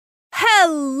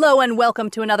Hello and welcome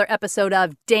to another episode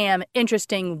of Damn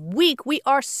Interesting Week. We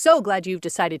are so glad you've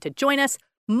decided to join us.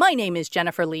 My name is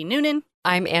Jennifer Lee Noonan.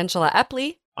 I'm Angela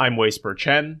Epley. I'm Waisper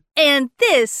Chen. And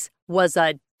this was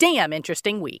a damn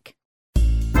interesting week.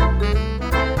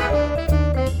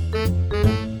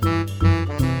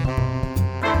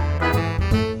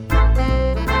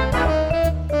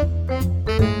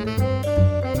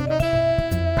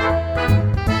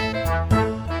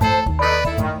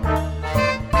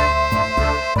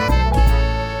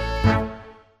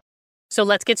 So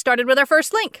let's get started with our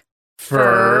first link.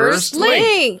 First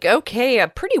link. Okay, a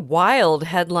pretty wild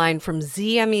headline from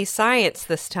ZME Science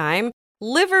this time.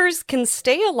 Livers can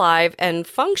stay alive and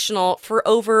functional for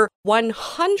over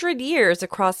 100 years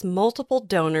across multiple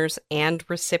donors and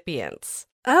recipients.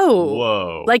 Oh.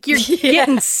 Whoa. Like you're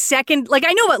getting second... Like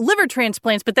I know about liver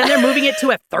transplants, but then they're moving it to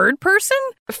a third person?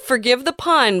 Forgive the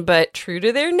pun, but true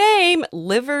to their name,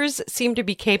 livers seem to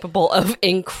be capable of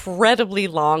incredibly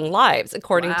long lives,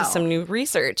 according to some new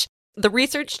research. The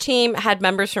research team had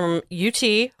members from UT,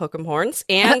 Hook'em Horns,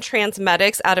 and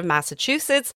Transmedics out of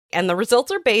Massachusetts, and the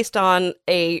results are based on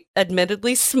a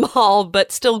admittedly small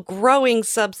but still growing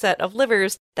subset of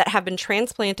livers that have been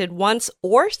transplanted once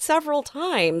or several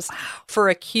times for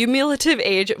a cumulative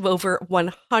age of over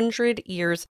 100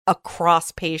 years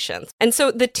across patients. And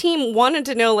so the team wanted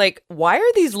to know, why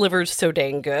are these livers so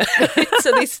dang good?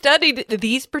 So they studied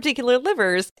these particular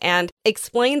livers and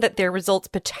explained that their results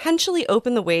potentially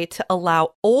open the way to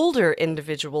allow older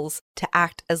individuals to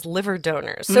act as liver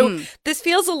donors. So this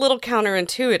feels a little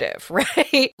counterintuitive,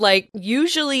 right? Like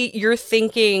usually you're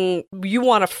thinking you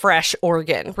want a fresh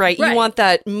organ, right? You want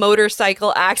that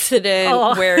motorcycle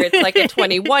accident where it's like a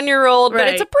 21-year-old, but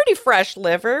it's a pretty fresh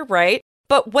liver, right?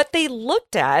 But what they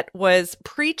looked at was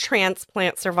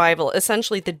pre-transplant survival,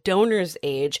 essentially the donor's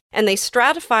age, and they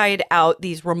stratified out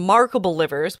these remarkable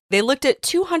livers. They looked at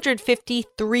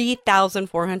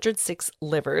 253,406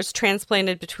 livers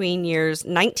transplanted between years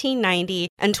 1990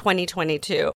 and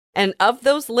 2022. And of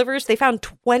those livers, they found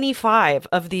 25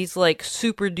 of these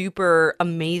super duper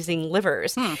amazing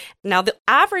livers. Now, the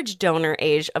average donor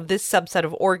age of this subset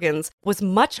of organs was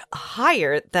much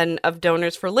higher than of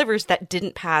donors for livers that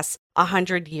didn't pass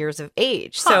 100 years of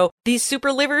age. So these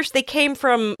super livers, they came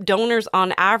from donors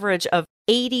on average of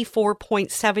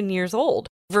 84.7 years old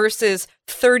versus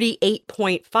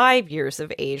 38.5 years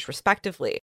of age,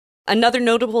 respectively. Another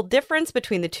notable difference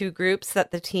between the two groups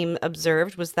that the team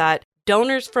observed was that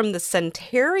donors from the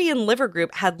Centurion liver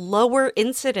group had lower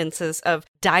incidences of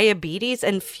diabetes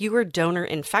and fewer donor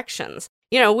infections.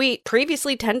 You know, we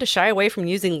previously tend to shy away from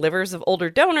using livers of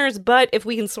older donors, but if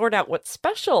we can sort out what's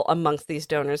special amongst these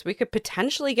donors, we could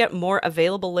potentially get more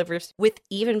available livers with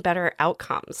even better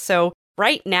outcomes. So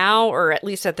right now, or at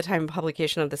least at the time of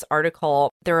publication of this article,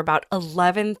 there are about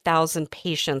 11,000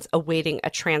 patients awaiting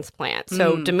a transplant.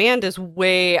 So demand is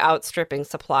way outstripping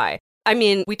supply. I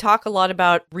mean, we talk a lot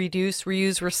about reduce,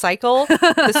 reuse, recycle.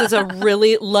 This is a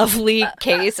really lovely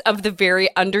case of the very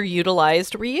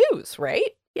underutilized reuse,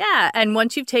 right? Yeah, and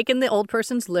once you've taken the old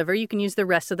person's liver, you can use the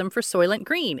rest of them for Soylent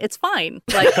Green. It's fine.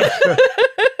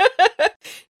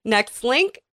 Next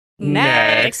link.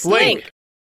 Next link.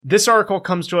 This article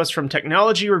comes to us from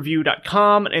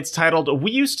technologyreview.com, and it's titled,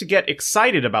 "We used to get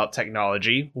excited about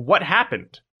technology. What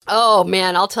happened?" Oh,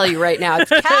 man, I'll tell you right now. It's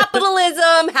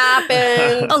capitalism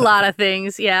happened. A lot of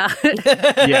things, yeah.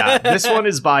 Yeah, this one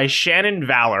is by Shannon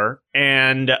Valor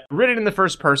and written in the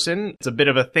first person. It's a bit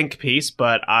of a think piece,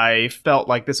 but I felt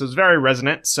like this was very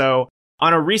resonant. So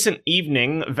on a recent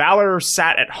evening, Valor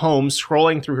sat at home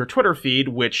scrolling through her Twitter feed,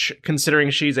 which, considering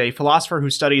she's a philosopher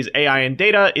who studies AI and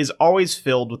data, is always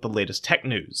filled with the latest tech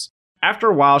news.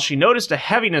 After a while, she noticed a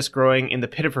heaviness growing in the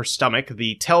pit of her stomach,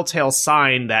 the telltale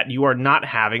sign that you are not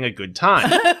having a good time.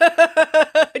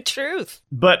 Truth.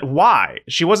 But why?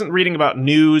 She wasn't reading about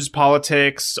news,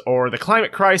 politics, or the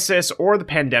climate crisis, or the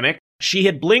pandemic. She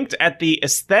had blinked at the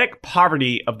aesthetic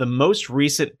poverty of the most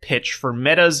recent pitch for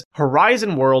Meta's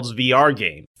Horizon Worlds VR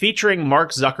game, featuring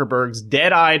Mark Zuckerberg's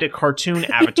dead-eyed cartoon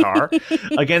avatar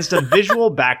against a visual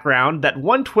background that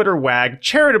one Twitter wag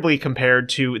charitably compared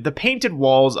to the painted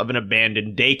walls of an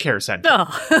abandoned daycare center. Oh.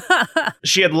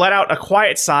 She had let out a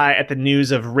quiet sigh at the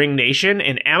news of Ring Nation,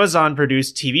 an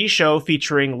Amazon-produced TV show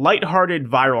featuring lighthearted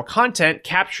viral content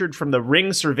captured from the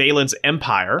Ring surveillance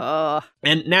empire.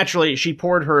 And naturally, she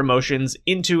poured her emotions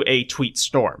into a tweet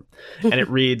storm. And it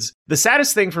reads, "The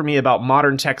saddest thing for me about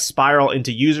modern tech spiral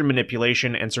into user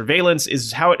manipulation and surveillance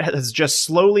is how it has just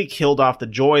slowly killed off the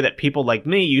joy that people like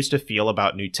me used to feel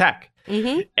about new tech.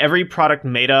 Mm-hmm. Every product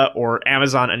Meta or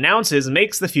Amazon announces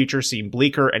makes the future seem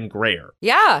bleaker and grayer.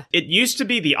 Yeah. It used to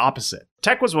be the opposite.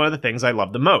 Tech was one of the things I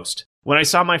loved the most. When I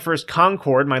saw my first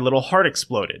Concorde, my little heart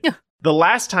exploded. The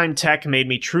last time tech made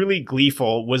me truly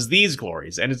gleeful was these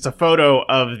glories, and it's a photo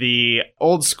of the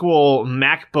old school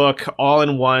MacBook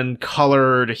all-in-one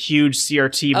colored huge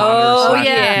CRT monitor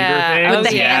computer thing. With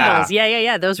the handles.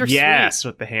 Yeah. Those were sweet. Yes,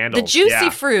 with the handles. The juicy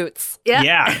fruits.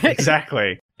 Yeah,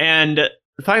 exactly. And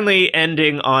finally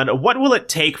ending on what will it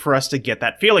take for us to get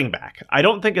that feeling back? I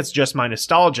don't think it's just my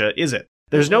nostalgia, is it?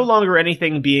 There's no longer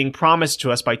anything being promised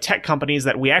to us by tech companies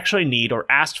that we actually need or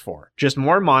asked for. Just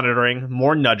more monitoring,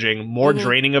 more nudging, more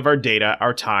draining of our data,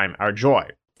 our time, our joy.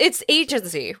 It's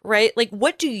agency, right? Like,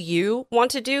 what do you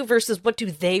want to do versus what do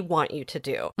they want you to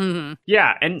do? Mm-hmm.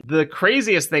 Yeah, and the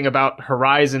craziest thing about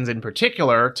Horizons in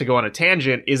particular, to go on a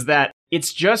tangent, is that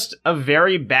it's just a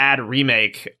very bad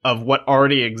remake of what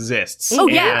already exists. Oh,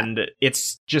 yeah. And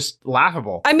it's just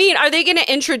laughable. I mean, are they going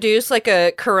to introduce like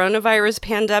a coronavirus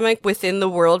pandemic within the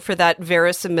world for that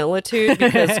verisimilitude?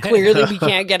 Because clearly we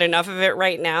can't get enough of it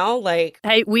right now. Like,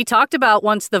 hey, we talked about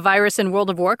once the virus in World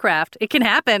of Warcraft. It can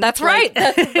happen. That's right.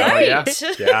 That's right. Oh,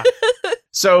 yeah.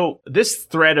 So this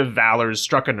thread of valors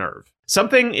struck a nerve.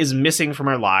 Something is missing from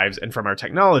our lives and from our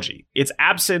technology. Its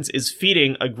absence is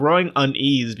feeding a growing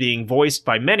unease being voiced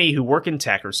by many who work in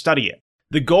tech or study it.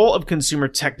 The goal of consumer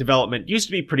tech development used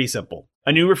to be pretty simple.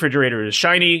 A new refrigerator is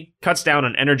shiny, cuts down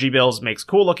on energy bills, makes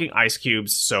cool-looking ice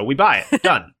cubes, so we buy it.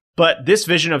 Done. But this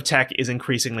vision of tech is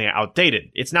increasingly outdated.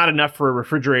 It's not enough for a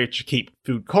refrigerator to keep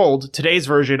food cold. Today's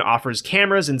version offers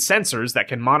cameras and sensors that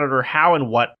can monitor how and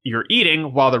what you're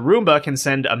eating, while the Roomba can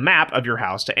send a map of your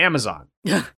house to Amazon.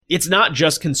 It's not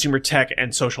just consumer tech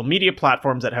and social media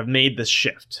platforms that have made this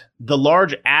shift. The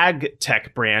large ag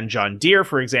tech brand John Deere,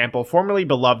 for example, formerly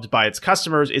beloved by its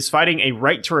customers, is fighting a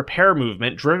right-to-repair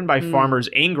movement driven by farmers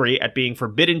angry at being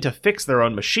forbidden to fix their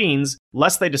own machines,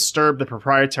 lest they disturb the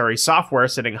proprietary software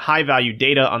sending high-value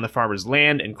data on the farmer's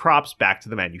land and crops back to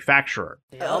the manufacturer.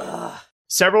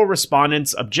 Several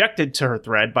respondents objected to her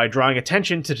thread by drawing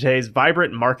attention to today's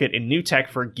vibrant market in new tech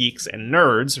for geeks and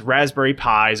nerds, Raspberry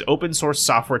Pis, open source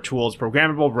software tools,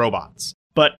 programmable robots.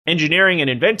 But engineering and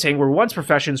inventing were once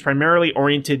professions primarily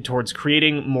oriented towards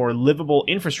creating more livable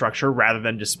infrastructure rather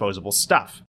than disposable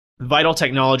stuff. Vital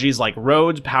technologies like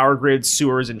roads, power grids,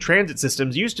 sewers, and transit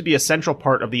systems used to be a central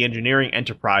part of the engineering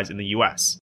enterprise in the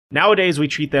US. Nowadays, we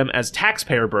treat them as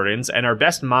taxpayer burdens, and our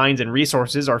best minds and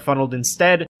resources are funneled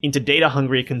instead into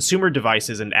data-hungry consumer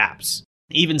devices and apps.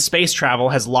 Even space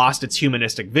travel has lost its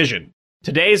humanistic vision.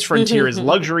 Today's frontier is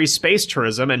luxury space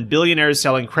tourism and billionaires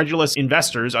selling credulous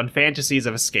investors on fantasies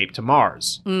of escape to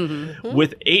Mars.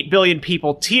 With 8 billion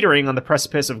people teetering on the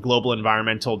precipice of global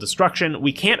environmental destruction,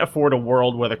 we can't afford a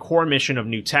world where the core mission of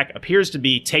new tech appears to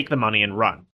be take the money and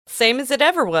run. Same as it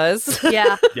ever was.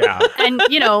 Yeah. Yeah. And,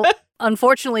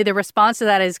 unfortunately, the response to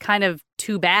that is kind of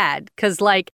too bad because,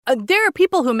 there are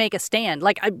people who make a stand.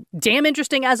 Damn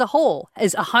Interesting as a whole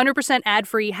is 100%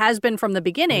 ad-free, has been from the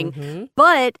beginning.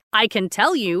 But I can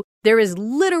tell you, there is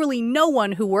literally no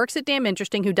one who works at Damn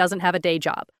Interesting who doesn't have a day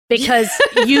job because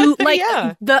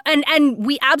and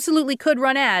we absolutely could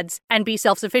run ads and be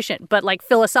self-sufficient, but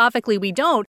philosophically we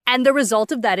don't. And the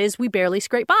result of that is we barely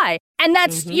scrape by. And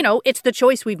that's, it's the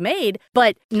choice we've made,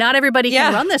 but not everybody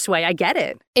can run this way. I get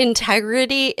it.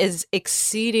 Integrity is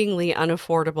exceedingly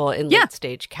unaffordable in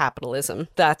late-stage capitalism.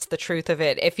 That's the truth of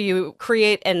it. If you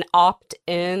create an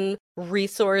opt-in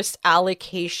resource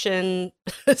allocation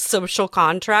social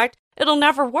contract, it'll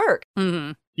never work.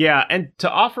 Yeah, and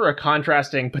to offer a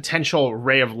contrasting potential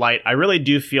ray of light, I really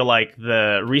do feel like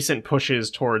the recent pushes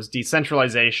towards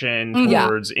decentralization,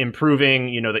 towards improving,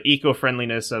 the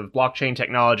eco-friendliness of blockchain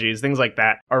technologies, things like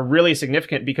that, are really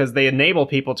significant because they enable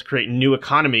people to create new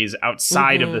economies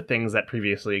outside of the things that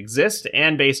previously exist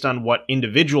and based on what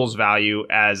individuals value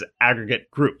as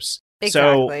aggregate groups.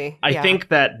 Exactly. So I think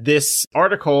that this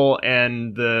article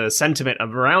and the sentiment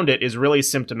around it is really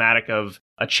symptomatic of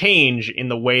a change in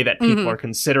the way that people are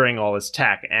considering all this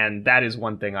tech. And that is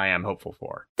one thing I am hopeful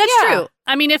for. That's true.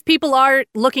 I mean, if people are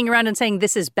looking around and saying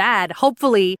this is bad,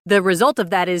 hopefully the result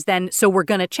of that is then, so we're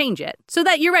going to change it. So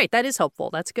that you're right. That is hopeful.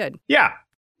 That's good. Yeah.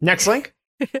 Next link.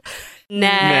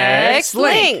 Next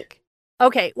link.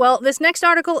 Okay, well, this next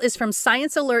article is from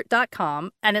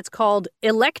ScienceAlert.com, and it's called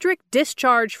Electric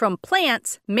Discharge from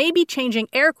Plants May Be Changing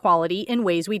Air Quality in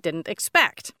Ways We Didn't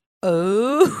Expect.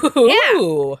 Oh.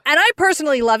 Yeah. And I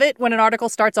personally love it when an article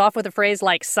starts off with a phrase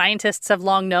like scientists have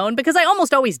long known, because I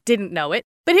almost always didn't know it.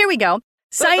 But here we go.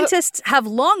 Scientists have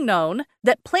long known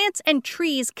that plants and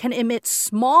trees can emit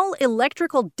small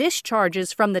electrical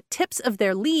discharges from the tips of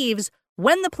their leaves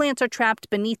when the plants are trapped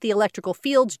beneath the electrical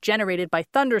fields generated by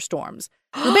thunderstorms.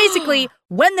 So basically,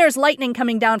 when there's lightning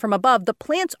coming down from above, the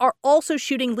plants are also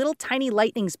shooting little tiny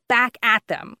lightnings back at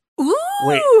them. Ooh.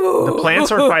 Wait, the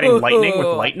plants are fighting lightning with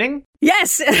lightning?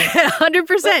 Yes,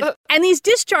 100%. And these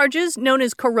discharges, known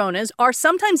as coronas, are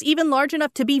sometimes even large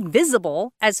enough to be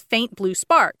visible as faint blue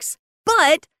sparks.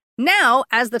 But now,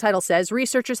 as the title says,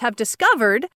 researchers have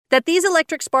discovered that these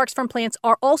electric sparks from plants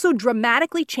are also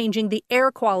dramatically changing the air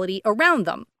quality around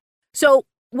them. So,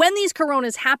 when these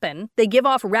coronas happen, they give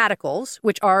off radicals,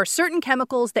 which are certain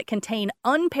chemicals that contain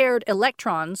unpaired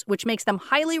electrons, which makes them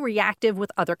highly reactive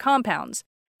with other compounds.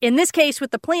 In this case,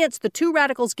 with the plants, the two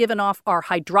radicals given off are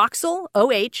hydroxyl,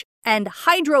 OH, and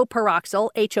hydroperoxyl,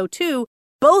 HO2,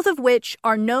 both of which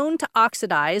are known to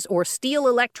oxidize or steal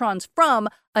electrons from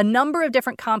a number of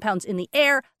different compounds in the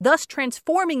air, thus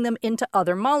transforming them into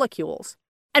other molecules.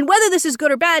 And whether this is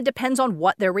good or bad depends on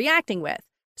what they're reacting with.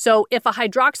 So if a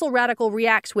hydroxyl radical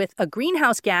reacts with a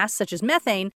greenhouse gas, such as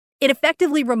methane, it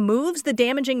effectively removes the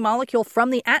damaging molecule from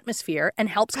the atmosphere and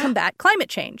helps combat climate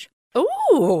change.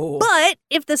 Ooh. But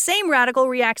if the same radical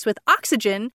reacts with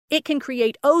oxygen, it can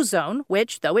create ozone,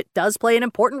 which, though it does play an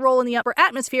important role in the upper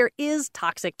atmosphere, is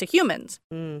toxic to humans.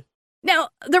 Now,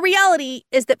 the reality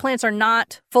is that plants are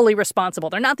not fully responsible.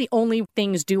 They're not the only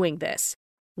things doing this.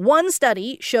 One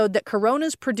study showed that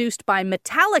coronas produced by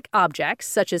metallic objects,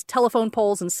 such as telephone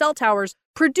poles and cell towers,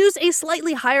 produce a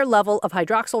slightly higher level of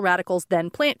hydroxyl radicals than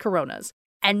plant coronas.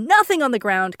 And nothing on the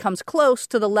ground comes close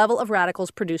to the level of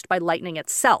radicals produced by lightning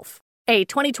itself. A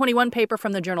 2021 paper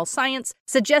from the journal Science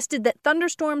suggested that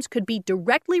thunderstorms could be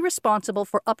directly responsible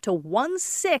for up to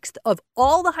 1/6 of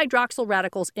all the hydroxyl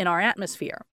radicals in our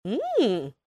atmosphere.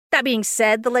 That being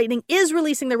said, the lightning is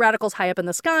releasing the radicals high up in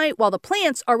the sky, while the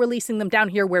plants are releasing them down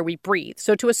here where we breathe.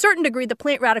 So to a certain degree, the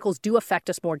plant radicals do affect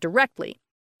us more directly.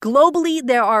 Globally,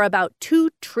 there are about 2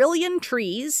 trillion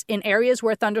trees in areas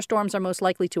where thunderstorms are most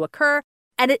likely to occur.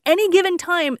 And at any given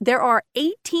time, there are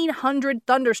 1,800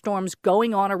 thunderstorms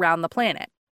going on around the planet.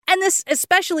 And this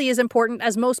especially is important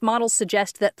as most models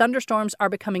suggest that thunderstorms are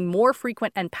becoming more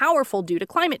frequent and powerful due to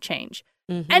climate change.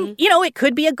 And, it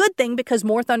could be a good thing because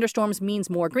more thunderstorms means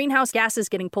more greenhouse gases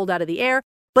getting pulled out of the air.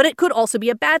 But it could also be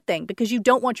a bad thing because you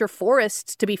don't want your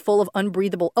forests to be full of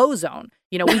unbreathable ozone.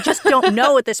 We just don't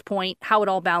know at this point how it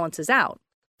all balances out.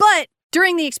 But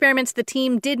during the experiments, the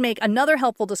team did make another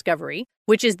helpful discovery,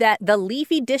 which is that the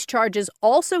leafy discharges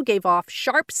also gave off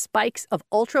sharp spikes of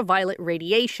ultraviolet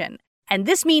radiation. And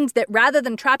this means that rather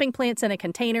than trapping plants in a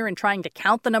container and trying to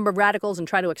count the number of radicals and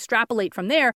try to extrapolate from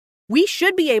there, we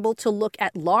should be able to look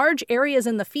at large areas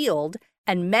in the field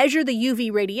and measure the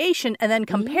UV radiation and then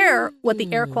compare what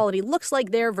the air quality looks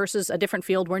like there versus a different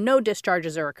field where no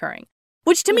discharges are occurring.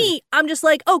 Which to me, I'm just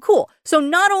like, oh, cool. So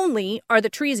not only are the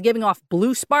trees giving off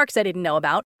blue sparks I didn't know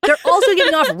about, they're also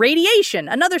giving off radiation,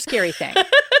 another scary thing.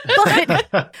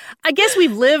 But I guess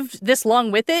we've lived this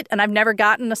long with it, and I've never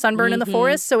gotten a sunburn in the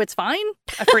forest, so it's fine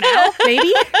for now,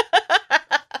 maybe.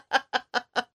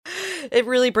 It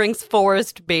really brings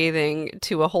forest bathing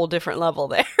to a whole different level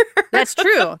there. That's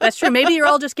true. Maybe you're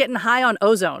all just getting high on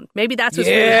ozone. Maybe that's what's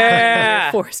really happening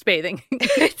with forest bathing.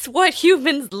 It's what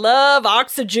humans love,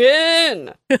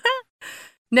 oxygen.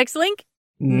 Next link?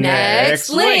 Next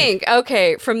link.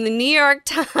 Okay, from the New York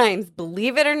Times,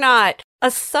 believe it or not,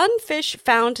 a sunfish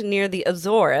found near the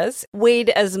Azores weighed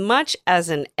as much as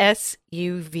an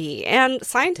SUV. And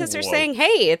scientists are saying,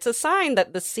 hey, it's a sign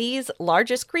that the sea's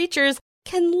largest creatures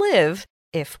can live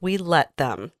if we let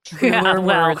them. Truer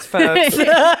words, folks.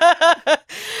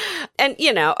 And,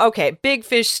 okay, big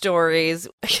fish stories,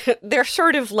 they're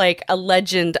sort of like a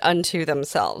legend unto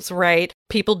themselves, right?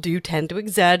 People do tend to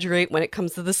exaggerate when it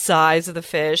comes to the size of the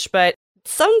fish, but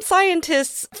some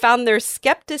scientists found their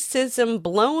skepticism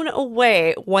blown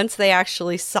away once they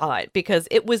actually saw it because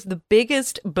it was the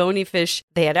biggest bony fish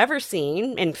they had ever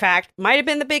seen. In fact, might have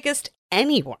been the biggest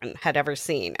anyone had ever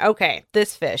seen. Okay,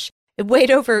 this fish. It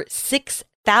weighed over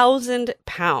 6,000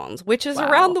 pounds, which is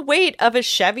around the weight of a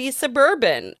Chevy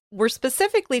Suburban. We're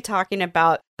specifically talking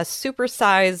about a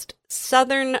supersized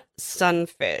southern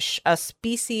sunfish, a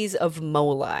species of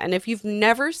mola. And if you've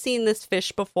never seen this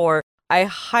fish before, I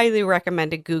highly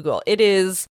recommend to Google. It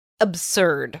is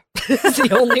absurd. It's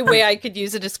the only way I could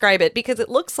use to describe it because it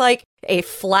looks like a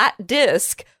flat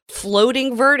disc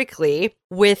floating vertically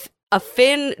with a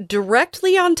fin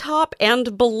directly on top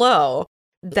and below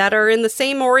that are in the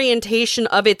same orientation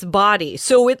of its body.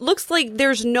 So it looks like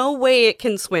there's no way it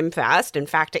can swim fast. In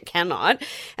fact, it cannot.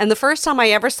 And the first time I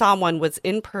ever saw one was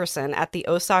in person at the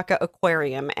Osaka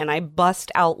Aquarium, and I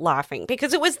bust out laughing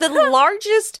because it was the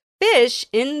largest fish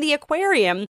in the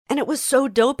aquarium, and it was so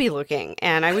dopey looking.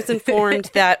 And I was informed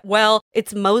that, well,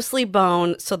 it's mostly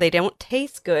bone, so they don't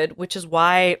taste good, which is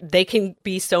why they can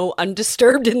be so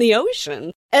undisturbed in the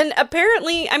ocean. And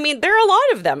apparently, I mean, there are a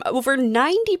lot of them. Over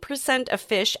 90% of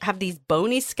fish have these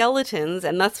bony skeletons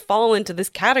and thus fall into this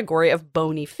category of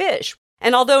bony fish.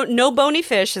 And although no bony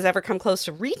fish has ever come close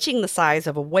to reaching the size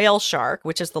of a whale shark,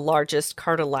 which is the largest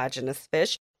cartilaginous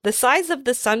fish, the size of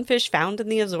the sunfish found in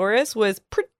the Azores was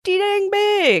pretty dang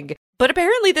big. But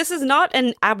apparently this is not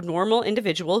an abnormal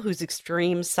individual whose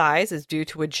extreme size is due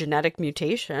to a genetic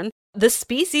mutation. The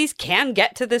species can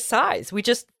get to this size. We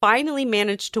just finally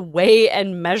managed to weigh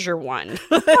and measure one.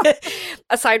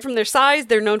 Aside from their size,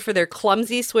 they're known for their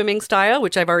clumsy swimming style,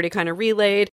 which I've already kind of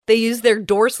relayed. They use their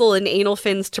dorsal and anal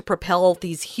fins to propel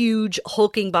these huge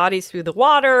hulking bodies through the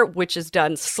water, which is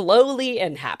done slowly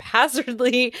and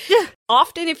haphazardly.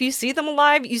 Often, if you see them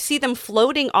alive, you see them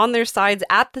floating on their sides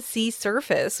at the sea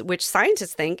surface, which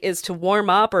scientists think is to warm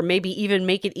up or maybe even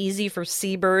make it easy for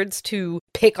seabirds to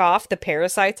pick off the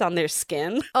parasites on their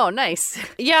skin. Oh, nice.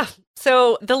 Yeah.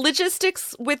 So the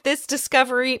logistics with this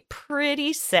discovery,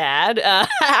 pretty sad.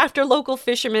 After local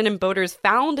fishermen and boaters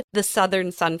found the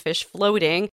southern sunfish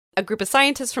floating, a group of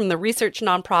scientists from the research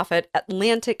nonprofit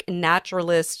Atlantic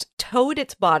Naturalist towed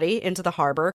its body into the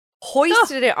harbor,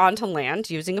 hoisted it onto land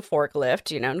using a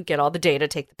forklift, get all the data,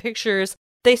 take the pictures.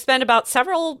 They spent about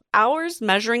several hours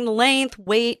measuring the length,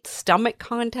 weight, stomach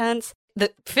contents.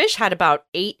 The fish had about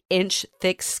 8-inch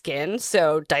thick skin,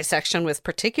 so dissection was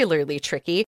particularly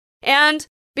tricky. And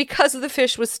because the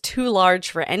fish was too large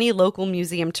for any local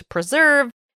museum to preserve,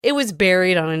 it was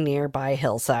buried on a nearby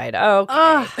hillside.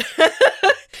 Okay.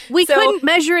 We couldn't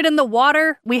measure it in the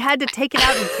water. We had to take it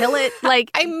out and kill it.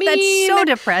 That's so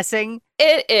depressing.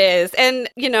 It is. And,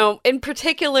 in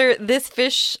particular, this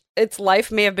fish, its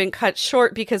life may have been cut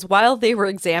short because while they were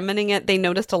examining it, they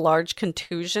noticed a large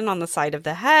contusion on the side of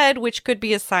the head, which could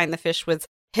be a sign the fish was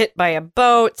hit by a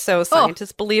boat. So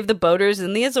scientists believe the boaters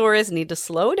in the Azores need to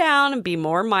slow down and be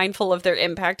more mindful of their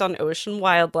impact on ocean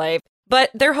wildlife.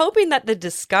 But they're hoping that the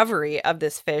discovery of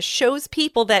this fish shows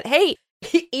people that, hey,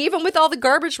 even with all the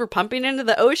garbage we're pumping into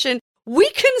the ocean, we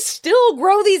can still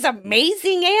grow these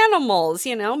amazing animals.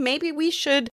 Maybe we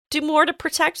should do more to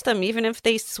protect them, even if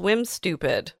they swim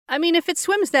stupid. I mean, if it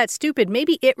swims that stupid,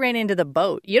 maybe it ran into the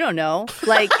boat. You don't know.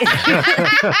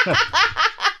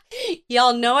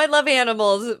 Y'all know I love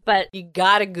animals, but you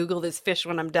gotta Google this fish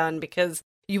when I'm done because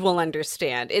you will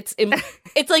understand. It's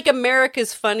like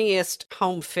America's funniest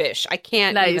home fish. I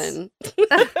can't even.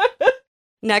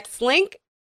 Next link.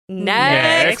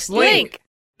 Next link.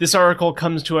 This article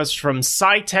comes to us from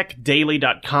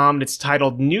SciTechDaily.com. It's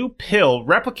titled New Pill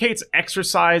Replicates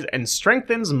Exercise and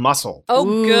Strengthens Muscle. Oh,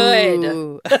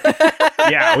 good.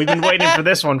 Yeah, we've been waiting for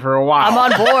this one for a while. I'm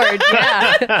on board,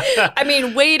 yeah. I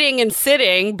mean, waiting and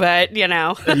sitting, but, Yeah.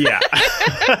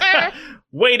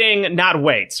 Waiting, not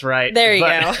weights, right? There you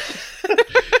go.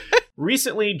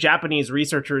 Recently, Japanese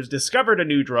researchers discovered a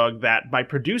new drug that, by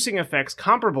producing effects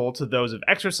comparable to those of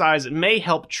exercise, may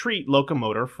help treat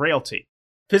locomotor frailty.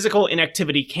 Physical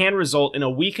inactivity can result in a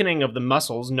weakening of the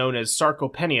muscles known as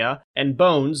sarcopenia and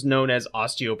bones known as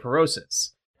osteoporosis.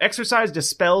 Exercise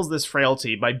dispels this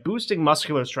frailty by boosting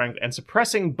muscular strength and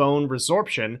suppressing bone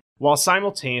resorption while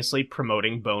simultaneously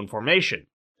promoting bone formation.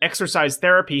 Exercise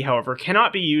therapy, however,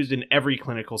 cannot be used in every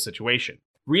clinical situation.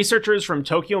 Researchers from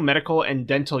Tokyo Medical and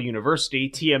Dental University,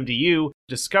 TMDU,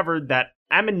 discovered that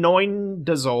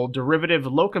aminoindazole derivative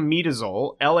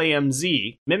locomedazole,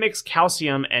 LAMZ, mimics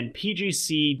calcium and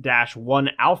PGC-1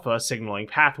 alpha signaling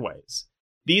pathways.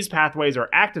 These pathways are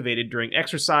activated during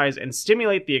exercise and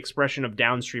stimulate the expression of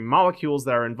downstream molecules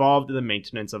that are involved in the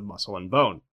maintenance of muscle and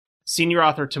bone. Senior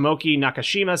author Tomoki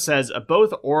Nakashima says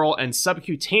both oral and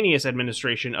subcutaneous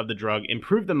administration of the drug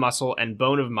improve the muscle and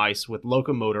bone of mice with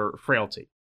locomotor frailty.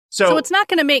 So it's not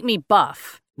going to make me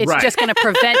buff. It's just going to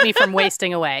prevent me from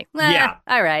wasting away. Yeah.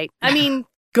 All right. I mean,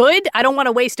 good. I don't want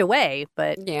to waste away,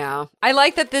 but... Yeah. I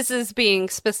like that this is being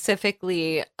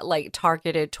specifically,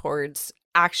 targeted towards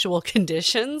actual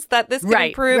conditions that this can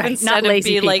improve instead not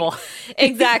lazy of be people.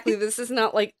 Exactly. This is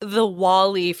not the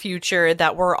WALL-E future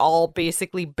that we're all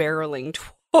basically barreling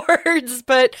towards,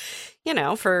 but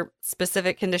for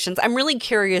specific conditions. I'm really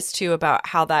curious too about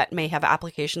how that may have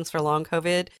applications for long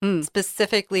COVID,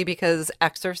 specifically because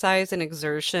exercise and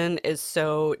exertion is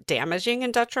so damaging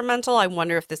and detrimental. I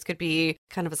wonder if this could be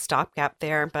kind of a stopgap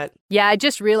there, but... Yeah, I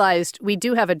just realized we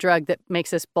do have a drug that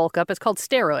makes us bulk up. It's called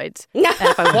steroids. And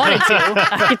if I wanted to,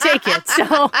 I could take it.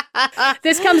 So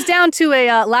this comes down to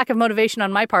a lack of motivation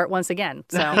on my part once again.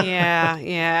 So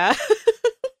Yeah.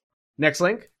 Next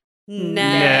link.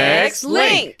 Next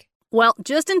link. Well,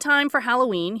 just in time for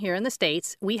Halloween here in the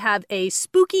States, we have a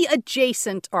spooky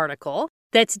adjacent article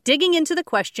that's digging into the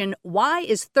question, why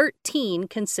is 13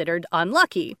 considered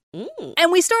unlucky?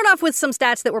 And we start off with some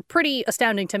stats that were pretty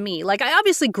astounding to me. Like, I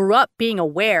obviously grew up being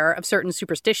aware of certain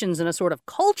superstitions in a sort of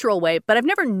cultural way, but I've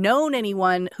never known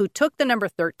anyone who took the number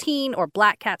 13 or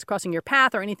black cats crossing your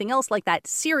path or anything else like that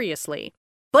seriously.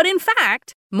 But in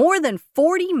fact, more than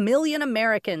 40 million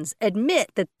Americans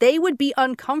admit that they would be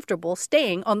uncomfortable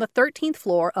staying on the 13th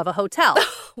floor of a hotel,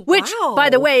 which, by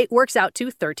the way, works out to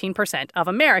 13% of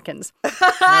Americans.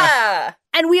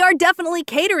 And we are definitely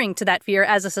catering to that fear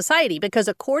as a society because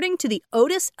according to the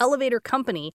Otis Elevator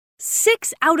Company,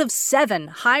 6 out of 7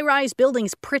 high-rise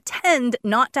buildings pretend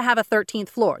not to have a 13th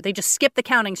floor. They just skip the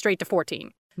counting straight to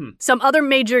 14. Some other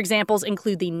major examples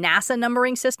include the NASA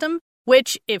numbering system,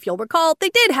 which, if you'll recall, they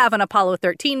did have an Apollo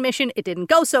 13 mission. It didn't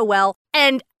go so well.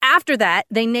 And after that,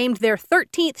 they named their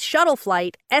 13th shuttle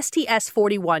flight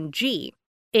STS-41G.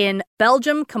 In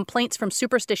Belgium, complaints from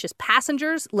superstitious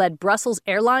passengers led Brussels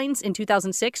Airlines in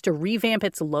 2006 to revamp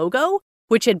its logo,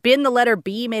 which had been the letter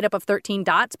B made up of 13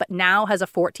 dots, but now has a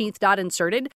 14th dot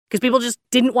inserted because people just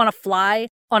didn't want to fly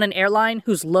on an airline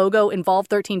whose logo involved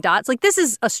 13 dots. Like, this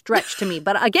is a stretch to me.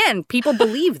 But again, people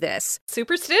believe this.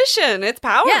 Superstition. It's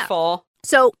powerful. Yeah.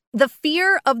 So the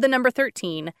fear of the number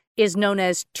 13 is known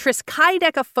as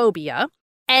triskaidekaphobia,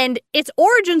 and its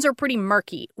origins are pretty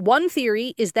murky. One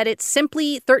theory is that it's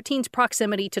simply 13's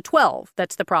proximity to 12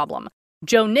 that's the problem.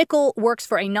 Joe Nickel works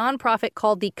for a nonprofit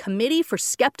called the Committee for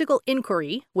Skeptical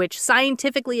Inquiry, which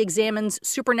scientifically examines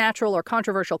supernatural or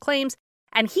controversial claims.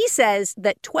 And he says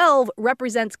that 12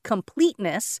 represents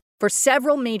completeness for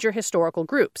several major historical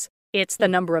groups. It's the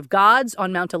number of gods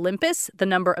on Mount Olympus, the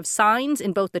number of signs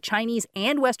in both the Chinese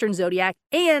and Western zodiac,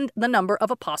 and the number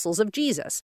of apostles of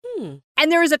Jesus.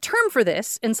 And there is a term for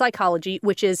this in psychology,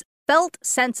 which is felt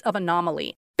sense of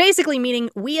anomaly. Basically meaning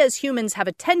we as humans have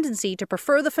a tendency to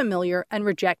prefer the familiar and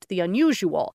reject the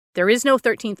unusual. There is no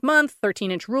 13th month,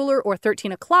 13-inch ruler, or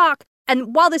 13 o'clock.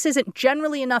 And while this isn't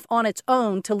generally enough on its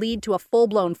own to lead to a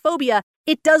full-blown phobia,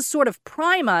 it does sort of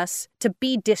prime us to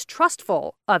be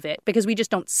distrustful of it because we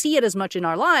just don't see it as much in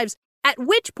our lives, at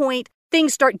which point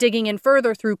things start digging in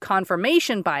further through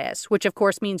confirmation bias, which of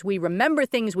course means we remember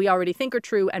things we already think are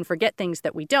true and forget things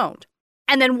that we don't.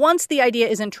 And then once the idea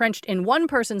is entrenched in one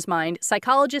person's mind,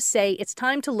 psychologists say it's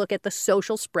time to look at the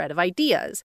social spread of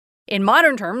ideas. In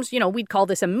modern terms, we'd call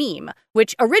this a meme,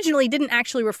 which originally didn't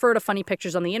actually refer to funny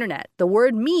pictures on the internet. The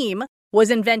word meme was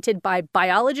invented by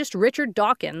biologist Richard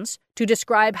Dawkins to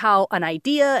describe how an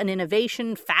idea, an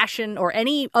innovation, fashion, or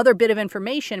any other bit of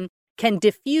information can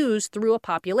diffuse through a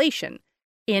population.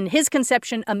 In his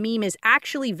conception, a meme is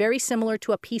actually very similar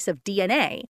to a piece of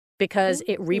DNA because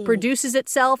it reproduces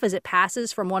itself as it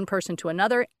passes from one person to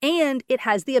another, and it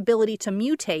has the ability to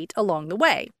mutate along the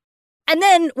way. And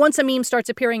then, once a meme starts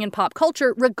appearing in pop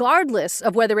culture, regardless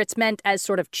of whether it's meant as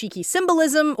sort of cheeky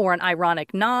symbolism or an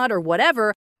ironic nod or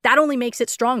whatever, that only makes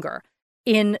it stronger.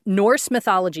 In Norse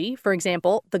mythology, for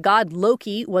example, the god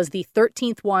Loki was the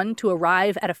 13th one to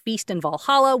arrive at a feast in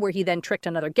Valhalla, where he then tricked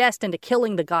another guest into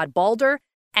killing the god Balder.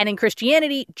 And in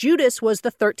Christianity, Judas was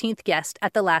the 13th guest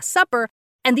at the Last Supper,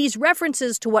 and these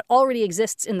references to what already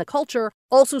exists in the culture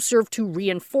also serve to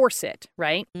reinforce it,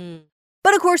 right?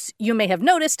 But of course, you may have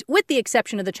noticed, with the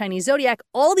exception of the Chinese zodiac,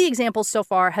 all the examples so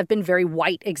far have been very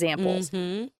white examples.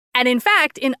 And in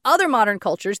fact, in other modern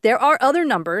cultures, there are other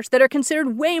numbers that are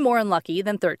considered way more unlucky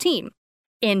than 13.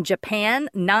 In Japan,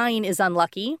 9 is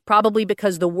unlucky, probably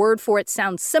because the word for it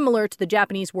sounds similar to the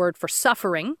Japanese word for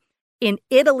suffering. In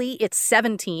Italy, it's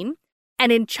 17.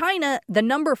 And in China, the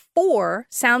number 4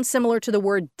 sounds similar to the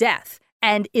word death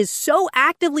and is so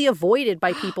actively avoided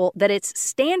by people that it's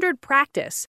standard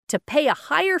practice to pay a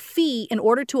higher fee in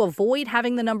order to avoid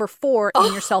having the number 4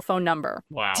 in your cell phone number.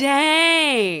 Wow.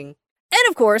 Dang. And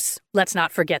of course, let's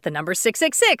not forget the number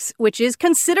 666, which is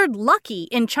considered lucky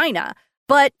in China,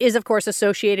 but is of course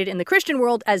associated in the Christian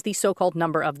world as the so-called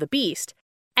number of the beast.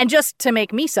 And just to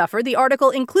make me suffer, the article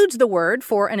includes the word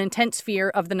for an intense fear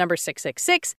of the number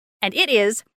 666, and it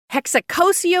is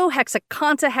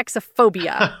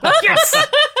hexacosio-hexaconta-hexaphobia. Yes!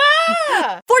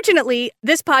 Fortunately,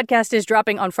 this podcast is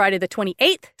dropping on Friday the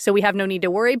 28th, so we have no need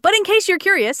to worry. But in case you're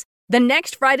curious, the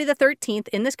next Friday the 13th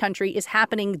in this country is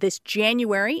happening this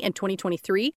January in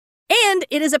 2023, and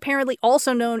it is apparently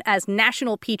also known as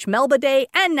National Peach Melba Day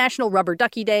and National Rubber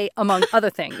Ducky Day, among other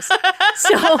things.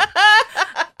 So, I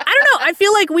don't know. I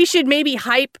feel like we should maybe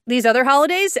hype these other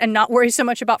holidays and not worry so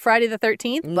much about Friday the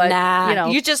 13th. But, nah,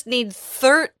 you just need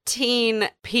 13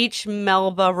 Peach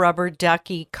Melba rubber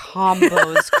ducky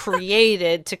combos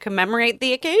created to commemorate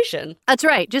the occasion. That's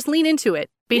right. Just lean into it.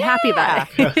 Be happy about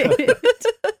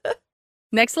it.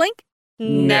 Next link?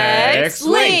 Next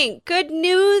link. Good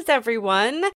news,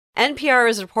 everyone. NPR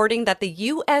is reporting that the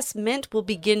U.S. Mint will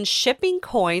begin shipping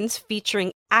coins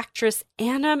featuring actress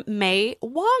Anna May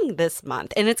Wong this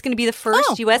month. And it's going to be the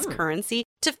first U.S. currency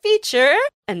to feature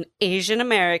an Asian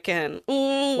American.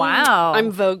 Wow.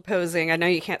 I'm Vogue posing. I know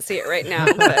you can't see it right now,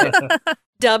 but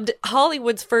dubbed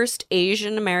Hollywood's first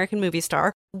Asian American movie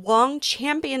star, Wong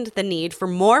championed the need for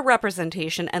more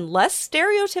representation and less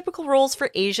stereotypical roles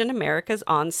for Asian Americans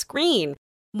on screen.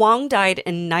 Wong died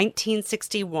in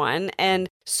 1961 and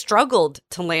struggled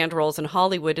to land roles in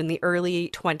Hollywood in the early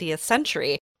 20th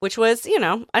century, which was,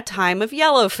 a time of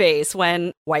yellowface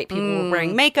when white people were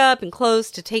wearing makeup and clothes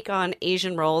to take on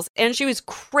Asian roles. And she was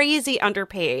crazy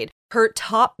underpaid. Her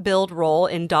top billed role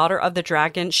in Daughter of the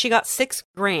Dragon, she got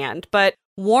 $6,000, but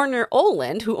Warner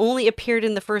Oland, who only appeared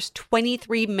in the first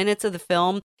 23 minutes of the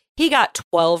film, he got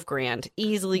 $12,000,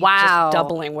 easily just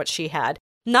doubling what she had.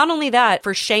 Not only that,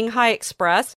 for Shanghai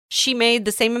Express, she made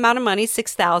the same amount of money,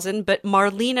 $6,000, but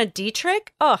Marlene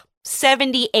Dietrich,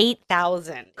 $78,000. Even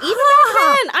back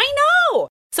then, I know!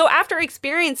 So after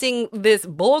experiencing this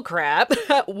bullcrap,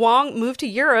 Wong moved to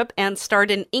Europe and starred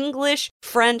in English,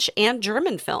 French, and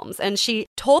German films. And she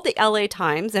told the LA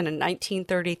Times in a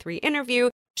 1933 interview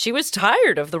she was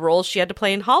tired of the roles she had to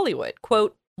play in Hollywood.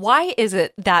 Quote, "Why is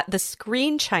it that the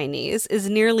screen Chinese is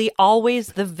nearly always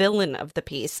the villain of the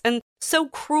piece? And so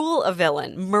cruel a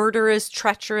villain, murderous,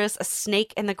 treacherous, a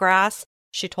snake in the grass?"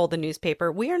 She told the newspaper,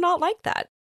 "We are not like that."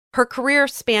 Her career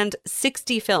spanned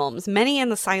 60 films, many in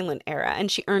the silent era,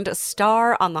 and she earned a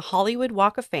star on the Hollywood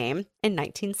Walk of Fame in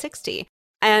 1960.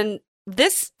 And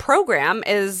this program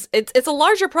it's a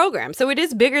larger program, so it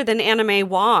is bigger than Anna May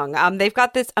Wong. They've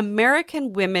got this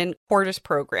American Women Quarters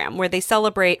program where they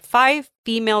celebrate 5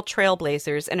 female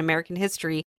trailblazers in American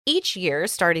history each year,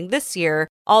 starting this year,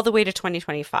 all the way to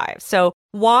 2025. So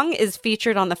Wong is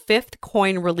featured on the 5th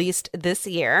coin released this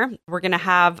year. We're going to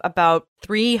have about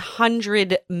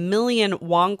 300 million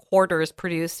Wong quarters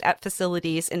produced at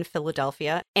facilities in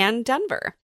Philadelphia and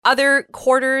Denver. Other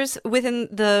quarters within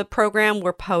the program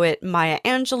were poet Maya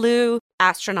Angelou,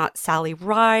 astronaut Sally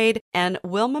Ride, and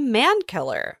Wilma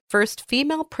Mankiller, first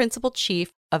female principal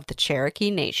chief of the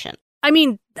Cherokee Nation. I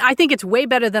mean, I think it's way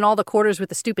better than all the quarters with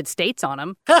the stupid states on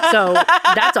them. So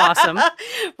that's awesome.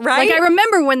 Right? Like, I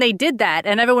remember when they did that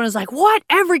and everyone was like, what?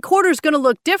 Every quarter's going to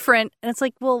look different. And it's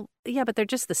like, well, yeah, but they're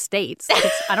just the states.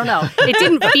 I don't know. It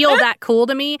didn't feel that cool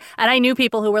to me. And I knew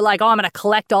people who were like, I'm going to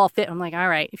collect all fit. I'm like, all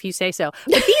right, if you say so.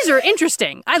 But these are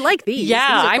interesting. I like these.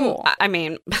 Yeah, these are cool. I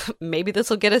mean, maybe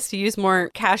this will get us to use more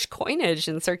cash coinage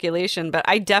in circulation, but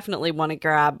I definitely want to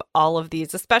grab all of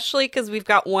these, especially because we've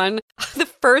got one, the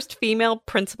first female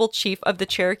principal chief of the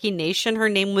Cherokee Nation. Her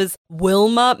name was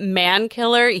Wilma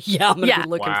Mankiller. Yeah, I'm going to be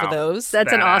looking for those.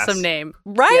 That's an awesome name.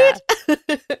 Right? Yeah.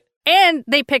 And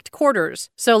they picked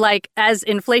quarters. So, like, as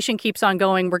inflation keeps on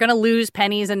going, we're going to lose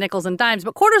pennies and nickels and dimes,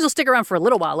 but quarters will stick around for a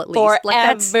little while at least.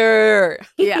 Forever.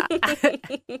 Yeah.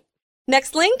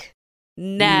 Next link?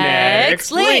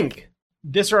 Next link.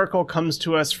 This article comes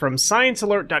to us from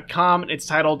ScienceAlert.com. It's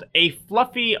titled, "A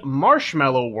Fluffy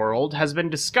Marshmallow World Has Been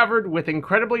Discovered with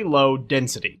Incredibly Low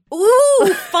Density."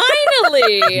 Ooh,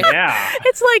 finally! Yeah.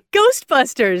 It's like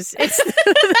Ghostbusters. It's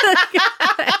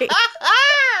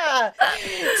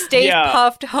Stay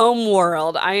Puffed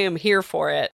Homeworld. I am here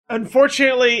for it.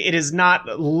 Unfortunately, it is not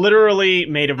literally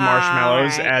made of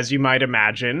marshmallows, as you might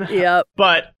imagine. Yep.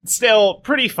 But still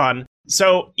pretty fun.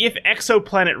 So, if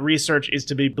exoplanet research is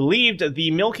to be believed, the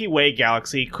Milky Way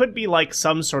galaxy could be like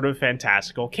some sort of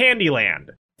fantastical Candyland.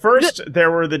 First,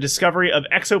 there were the discovery of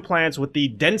exoplanets with the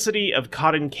density of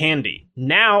cotton candy.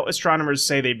 Now, astronomers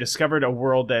say they've discovered a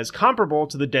world that is comparable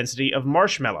to the density of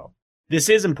marshmallow. This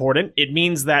is important. It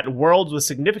means that worlds with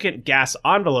significant gas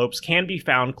envelopes can be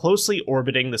found closely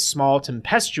orbiting the small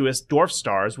tempestuous dwarf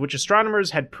stars, which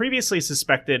astronomers had previously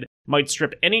suspected might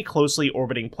strip any closely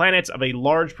orbiting planets of a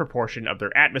large proportion of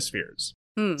their atmospheres.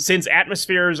 Since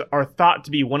atmospheres are thought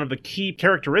to be one of the key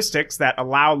characteristics that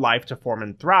allow life to form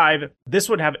and thrive, this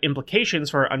would have implications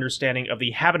for our understanding of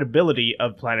the habitability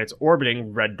of planets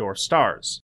orbiting red dwarf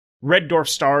stars. Red dwarf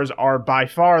stars are by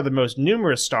far the most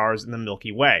numerous stars in the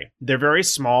Milky Way. They're very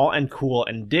small and cool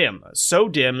and dim. So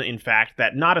dim, in fact,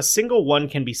 that not a single one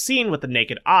can be seen with the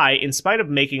naked eye, in spite of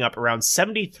making up around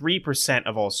 73%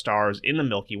 of all stars in the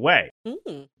Milky Way.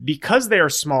 Because they are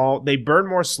small, they burn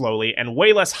more slowly and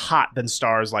way less hot than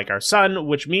stars like our sun,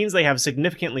 which means they have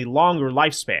significantly longer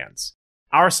lifespans.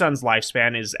 Our sun's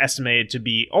lifespan is estimated to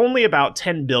be only about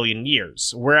 10 billion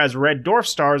years, whereas red dwarf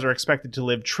stars are expected to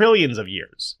live trillions of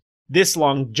years. This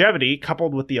longevity,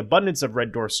 coupled with the abundance of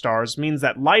red dwarf stars, means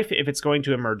that life, if it's going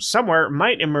to emerge somewhere,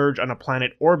 might emerge on a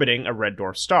planet orbiting a red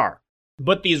dwarf star.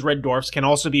 But these red dwarfs can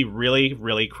also be really,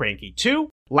 really cranky too,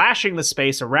 lashing the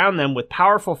space around them with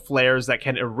powerful flares that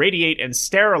can irradiate and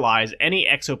sterilize any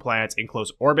exoplanets in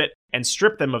close orbit and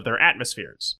strip them of their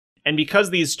atmospheres. And because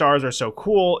these stars are so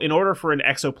cool, in order for an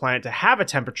exoplanet to have a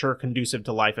temperature conducive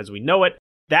to life as we know it,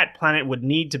 that planet would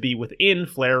need to be within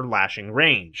flare lashing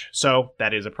range. So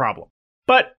that is a problem.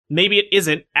 But maybe it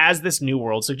isn't, as this new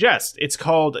world suggests. It's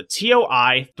called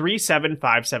TOI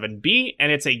 3757b,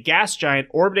 and it's a gas giant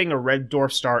orbiting a red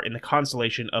dwarf star in the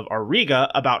constellation of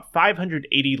Auriga, about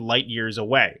 580 light years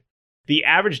away. The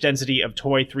average density of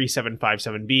TOI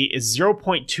 3757b is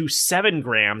 0.27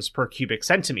 grams per cubic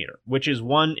centimeter, which is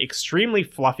one extremely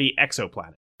fluffy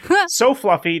exoplanet. So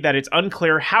fluffy that it's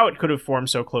unclear how it could have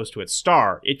formed so close to its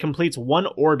star. It completes one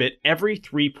orbit every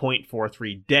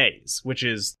 3.43 days, which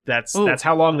is, that's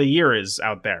how long the year is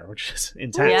out there, which is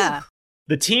intense. Yeah.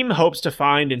 The team hopes to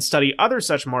find and study other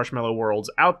such marshmallow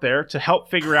worlds out there to help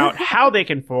figure out how they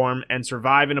can form and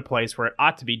survive in a place where it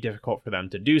ought to be difficult for them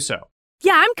to do so.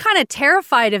 Yeah, I'm kind of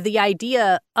terrified of the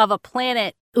idea of a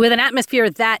planet with an atmosphere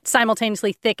that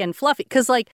simultaneously thick and fluffy. Because,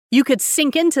 like, you could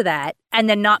sink into that and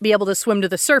then not be able to swim to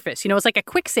the surface. You know, it's like a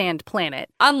quicksand planet.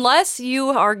 Unless you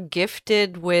are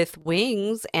gifted with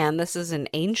wings and this is an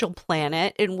angel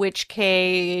planet, in which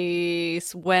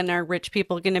case, when are rich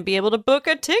people going to be able to book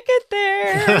a ticket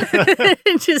there?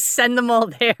 Just send them all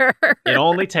there. It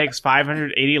only takes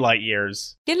 580 light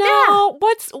years. You know,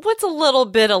 what's a little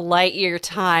bit of light year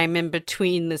time in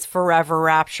between this forever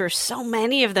rapture? So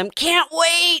many of them can't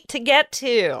wait to get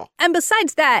to. And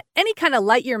besides that, any kind of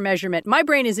light year measurement, my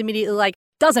brain is immediately like,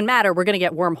 doesn't matter, we're going to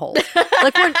get wormholes.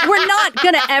 Like, we're not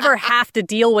going to ever have to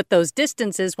deal with those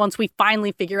distances once we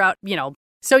finally figure out, you know.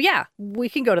 So yeah, we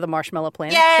can go to the marshmallow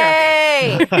planet.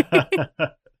 Yay! Sure.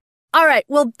 All right,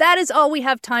 well, that is all we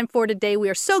have time for today. We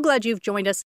are so glad you've joined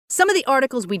us. Some of the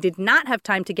articles we did not have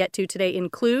time to get to today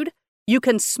include, You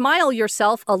Can Smile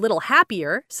Yourself a Little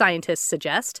Happier, scientists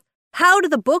suggest, How Do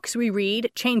the Books We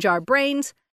Read Change Our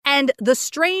Brains, and The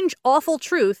Strange, Awful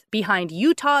Truth Behind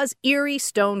Utah's Eerie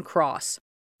Stone Cross.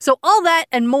 So all that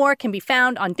and more can be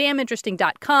found on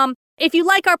damninteresting.com. If you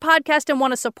like our podcast and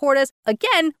want to support us,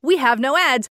 again, we have no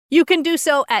ads. You can do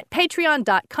so at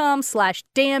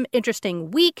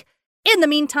patreon.com/damninterestingweek. In the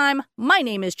meantime, my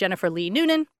name is Jennifer Lee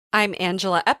Noonan. I'm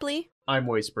Angela Epley. I'm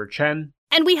Whisper Chen.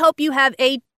 And we hope you have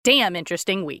a damn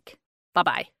interesting week.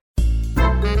 Bye-bye.